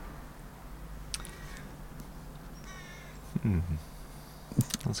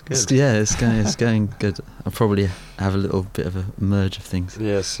 that's good. It's going good. I'll probably have a little bit of a merge of things.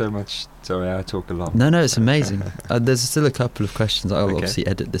 So much. Sorry, I talk a lot. No, it's amazing. There's still a couple of questions. I'll obviously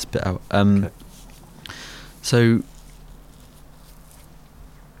edit this bit out. So,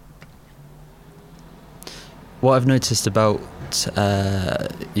 what I've noticed about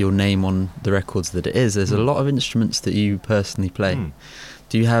your name on the records that it is, there's a lot of instruments that you personally play.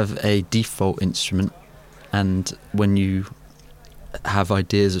 Do you have a default instrument? And when you have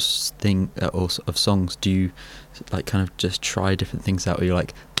ideas of songs, do you like kind of just try different things out, or you're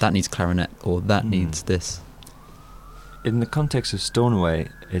like, that needs clarinet, or that needs this? In the context of Stornoway,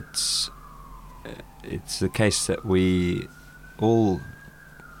 it's the case that we all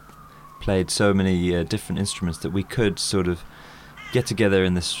played so many different instruments that we could sort of get together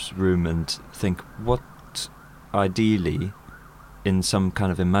in this room and think, what ideally, in some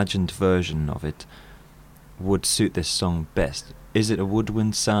kind of imagined version of it, would suit this song best. Is it a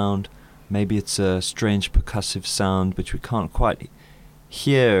woodwind sound? Maybe it's a strange percussive sound which we can't quite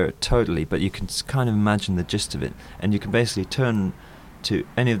hear totally, but you can kind of imagine the gist of it, and you can basically turn to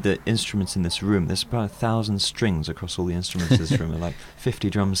any of the instruments in this room. There's about 1,000 strings across all the instruments in this room, and like 50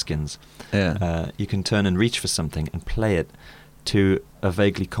 drum skins. You can turn and reach for something and play it to a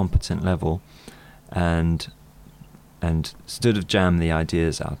vaguely competent level, and sort of jam the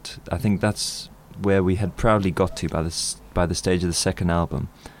ideas out. I think that's where we had proudly got to by the stage of the second album.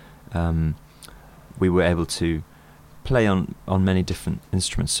 We were able to play on many different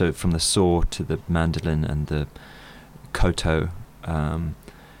instruments, so from the saw to the mandolin and the koto.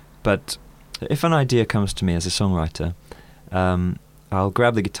 But if an idea comes to me as a songwriter, I'll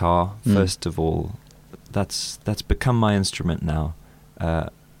grab the guitar first of all. That's become my instrument now.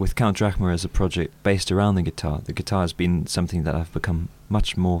 With Count Drachma as a project based around the guitar has been something that I've become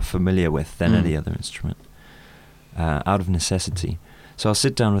much more familiar with than any other instrument, out of necessity. So I'll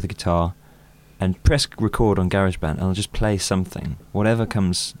sit down with the guitar and press record on GarageBand, and I'll just play something, whatever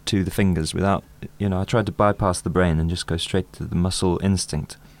comes to the fingers, without, I tried to bypass the brain and just go straight to the muscle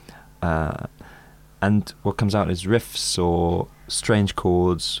instinct. And what comes out is riffs or strange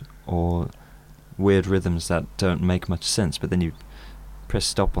chords or weird rhythms that don't make much sense, but then you press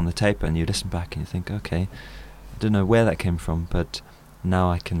stop on the tape and you listen back and you think, okay, I don't know where that came from, but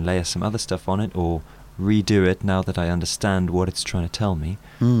now I can layer some other stuff on it or redo it now that I understand what it's trying to tell me.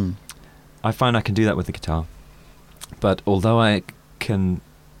 I find I can do that with the guitar, but although I can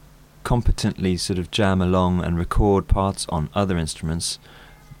competently sort of jam along and record parts on other instruments,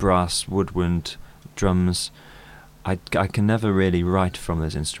 brass, woodwind, drums, I can never really write from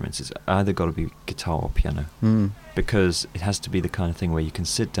those instruments. It's either got to be guitar or piano, because it has to be the kind of thing where you can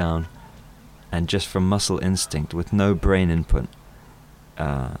sit down and just from muscle instinct, with no brain input,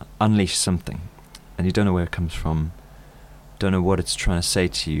 unleash something, and you don't know where it comes from, don't know what it's trying to say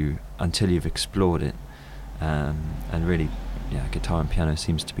to you until you've explored it, and really, guitar and piano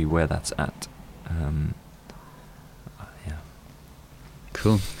seems to be where that's at.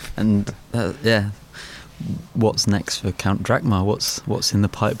 Cool. And what's next for Count Drachma? What's in the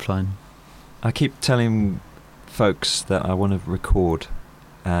pipeline? I keep telling folks that I want to record,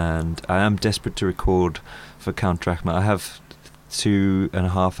 and I am desperate to record for Count Drachma. I have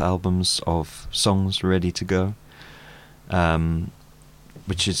 2.5 albums of songs ready to go,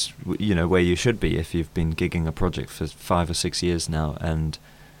 which is where you should be if you've been gigging a project for 5 or 6 years now and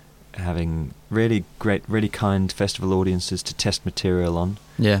having really great, really kind festival audiences to test material on.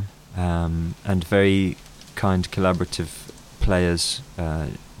 And very kind collaborative players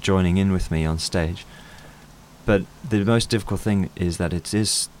joining in with me on stage. But the most difficult thing is that it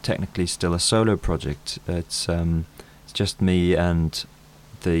is technically still a solo project. It's just me and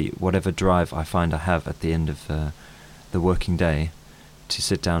the whatever drive I find I have at the end of the working day to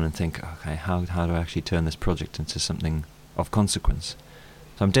sit down and think, okay, how do I actually turn this project into something of consequence?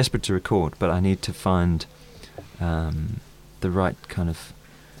 So I'm desperate to record, but I need to find the right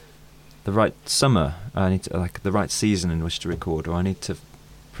summer. I need to, the right season in which to record, or I need to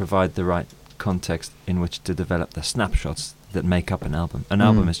provide the right context in which to develop the snapshots that make up an album. An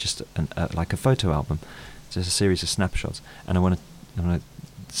album is just like a photo album. It's just a series of snapshots, and I want to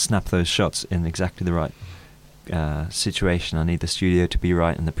snap those shots in exactly the right situation. I need the studio to be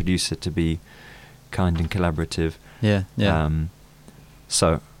right and the producer to be kind and collaborative.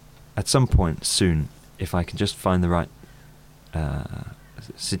 So at some point soon, if I can just find the right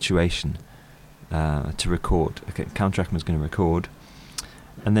situation to record, okay, Count Drachma's going to record,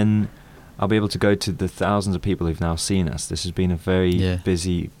 and then I'll be able to go to the thousands of people who've now seen us. This has been a very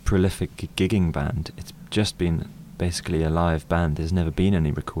busy, prolific gigging band. It's just been basically a live band. There's never been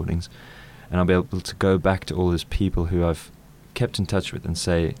any recordings, and I'll be able to go back to all those people who I've kept in touch with and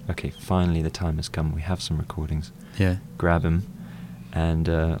say, okay, finally the time has come. We have some recordings. Grab them, and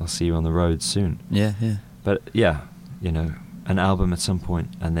I'll see you on the road soon. But an album at some point,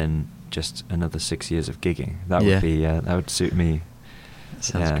 and then just another 6 years of gigging. That would be that would suit me.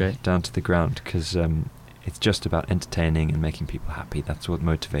 Sounds great. Down to the ground, because it's just about entertaining and making people happy. That's what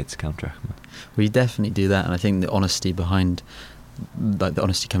motivates Count Drachma. We definitely do that, and I think the honesty behind, like the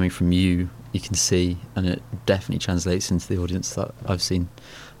honesty coming from you can see, and it definitely translates into the audience that I've seen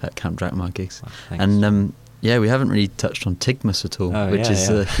at Count Drachma gigs. Well, and we haven't really touched on Tigmus at all, which is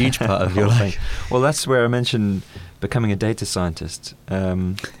a huge part of your life. Well, that's where I mentioned becoming a data scientist,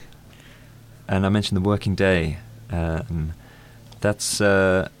 and I mentioned the working day. That's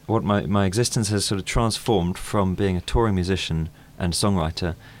what my existence has sort of transformed from being a touring musician and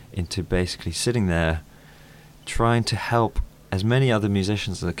songwriter into basically sitting there trying to help as many other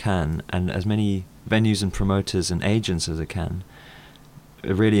musicians as I can, and as many venues and promoters and agents as I can,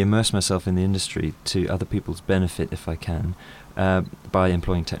 really immerse myself in the industry to other people's benefit if I can, by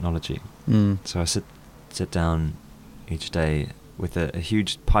employing technology. So I sit down each day with a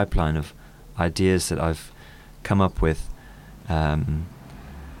huge pipeline of ideas that I've come up with,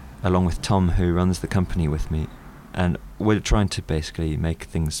 along with Tom, who runs the company with me, and we're trying to basically make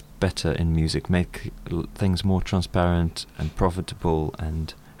things better in music, make things more transparent and profitable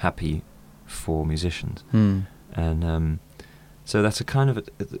and happy for musicians. And so that's a kind of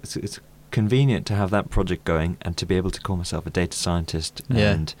it's convenient to have that project going and to be able to call myself a data scientist,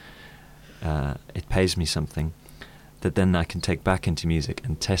 and it pays me something that then I can take back into music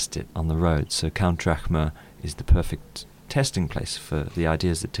and test it on the road. So Count Drachma is the perfect testing place for the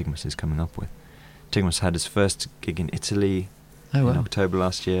ideas that Tigmus is coming up with. Tigmus had his first gig in Italy in October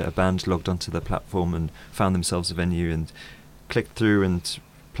last year. A band logged onto the platform and found themselves a venue and clicked through and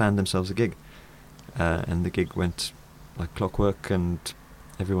planned themselves a gig. And the gig went like clockwork and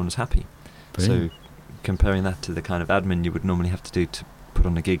everyone was happy. Brilliant. So comparing that to the kind of admin you would normally have to do to put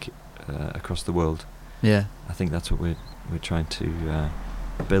on a gig across the world, I think that's what we're trying to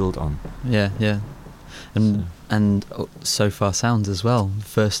build on. And So Far Sounds as well.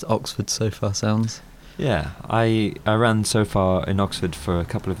 First Oxford So Far Sounds. Yeah, I ran So Far in Oxford for a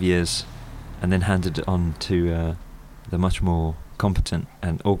couple of years, and then handed it on to the much more competent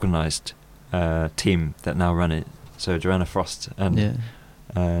and organised team that now run it. So Joanna Frost and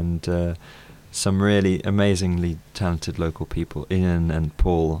some really amazingly talented local people, Ian and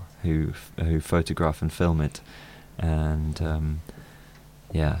Paul, who photograph and film it, and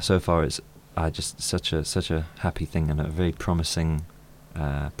So Far is just such a happy thing and a very promising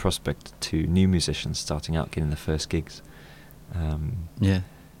prospect to new musicians starting out, getting their first gigs. Count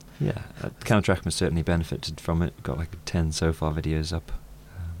Drachma certainly benefited from it. We've got like 10 So Far videos up.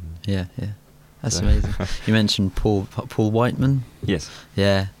 That's amazing. You mentioned Paul Whiteman. Yes.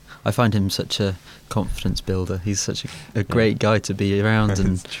 Yeah, I find him such a confidence builder. He's such a great guy to be around,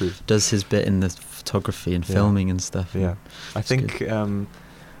 and does his bit in the photography and filming and stuff. Yeah, I think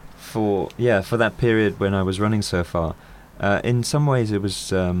for that period when I was running So Far, in some ways it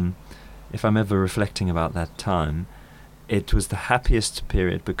was, if I'm ever reflecting about that time, it was the happiest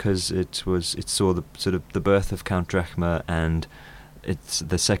period because it saw the sort of the birth of Count Drachma, and it's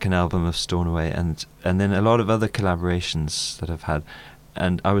the second album of Stornoway, and then a lot of other collaborations that I've had.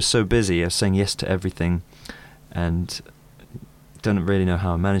 And I was so busy, I was saying yes to everything, and don't really know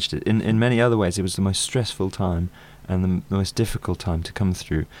how I managed it. In many other ways, it was the most stressful time and the most difficult time to come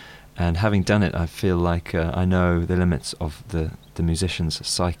through. And having done it, I feel like I know the limits of the musician's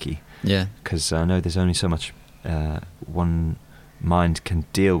psyche. Yeah. Because I know there's only so much one mind can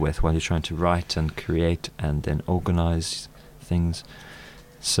deal with while you're trying to write and create and then organise things.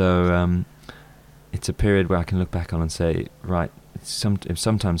 So it's a period where I can look back on and say, right, it's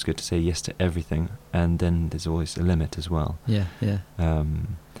sometimes good to say yes to everything, and then there's always a limit as well.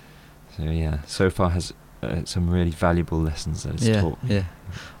 So Far has some really valuable lessons that it's taught.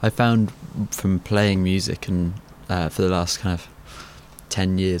 I found from playing music and for the last kind of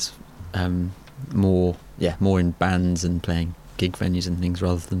 10 years, more in bands and playing gig venues and things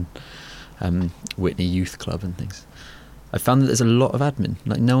rather than Whitney Youth Club and things. I found that there's a lot of admin.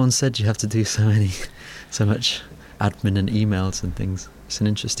 Like, no one said you have to do so much admin and emails and things. It's an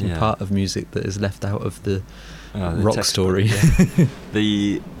interesting part of music that is left out of the rock story.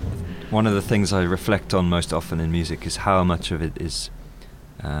 One of the things I reflect on most often in music is how much of it is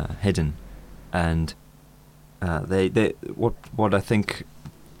hidden, and what I think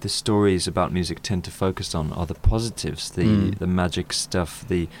the stories about music tend to focus on are the positives, the magic stuff,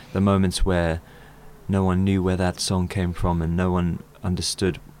 the moments where no one knew where that song came from and no one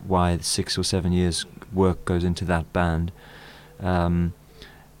understood why 6 or 7 years work goes into that band.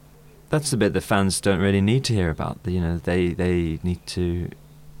 That's the bit that fans don't really need to hear about. They need to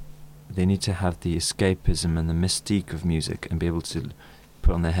have the escapism and the mystique of music and be able to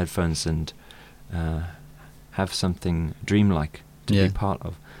put on their headphones and have something dreamlike to be part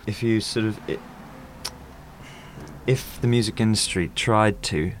of. If the music industry tried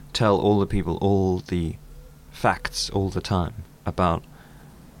to tell all the people all the facts all the time about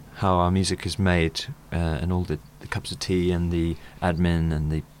how our music is made, and all the cups of tea and the admin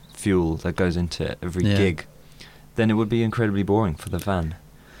and the fuel that goes into every gig, then it would be incredibly boring for the fan.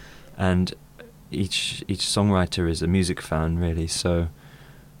 And each songwriter is a music fan, really, so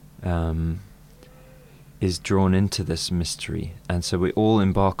is drawn into this mystery, and so we all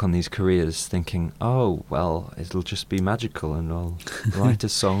embark on these careers thinking, oh well, it'll just be magical and I'll write a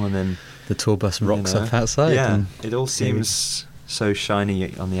song and then the tour bus rocks up outside. Yeah, it all seems so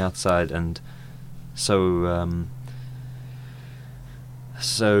shiny on the outside and so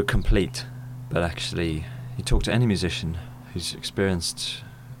complete, but actually you talk to any musician who's experienced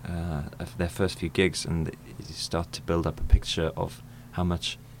their first few gigs and you start to build up a picture of how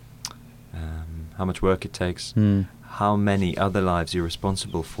much work it takes, how many other lives you're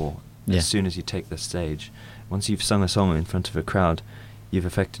responsible for as soon as you take the stage. Once you've sung a song in front of a crowd, you've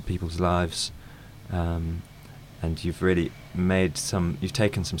affected people's lives, and you've really you've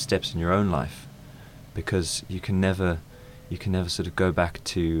taken some steps in your own life, because you can never sort of go back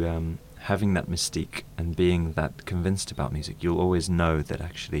to having that mystique and being that convinced about music. You'll always know that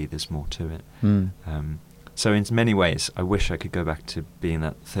actually there's more to it. So in many ways, I wish I could go back to being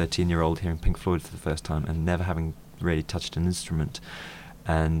that 13-year-old hearing Pink Floyd for the first time and never having really touched an instrument.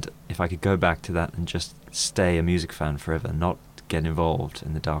 And if I could go back to that and just stay a music fan forever, not get involved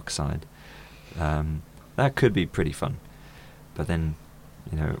in the dark side, that could be pretty fun. But then,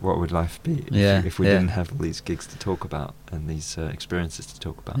 what would life be if we didn't have all these gigs to talk about and these experiences to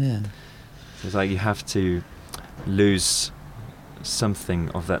talk about? Yeah. So it's like you have to lose something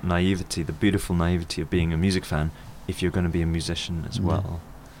of that naivety, the beautiful naivety of being a music fan, if you're going to be a musician as well.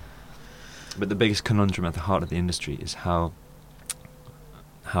 But the biggest conundrum at the heart of the industry is how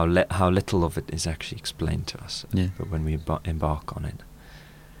little of it is actually explained to us. But when we embark on it.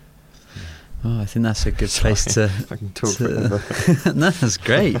 Oh, I think that's a good place to. I can talk forever. No, that's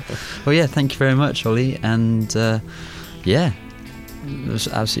great. Well, yeah, thank you very much, Oli, and it was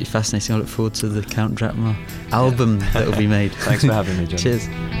absolutely fascinating. I look forward to the Count Drachma album that will be made. Thanks for having me, John. Cheers.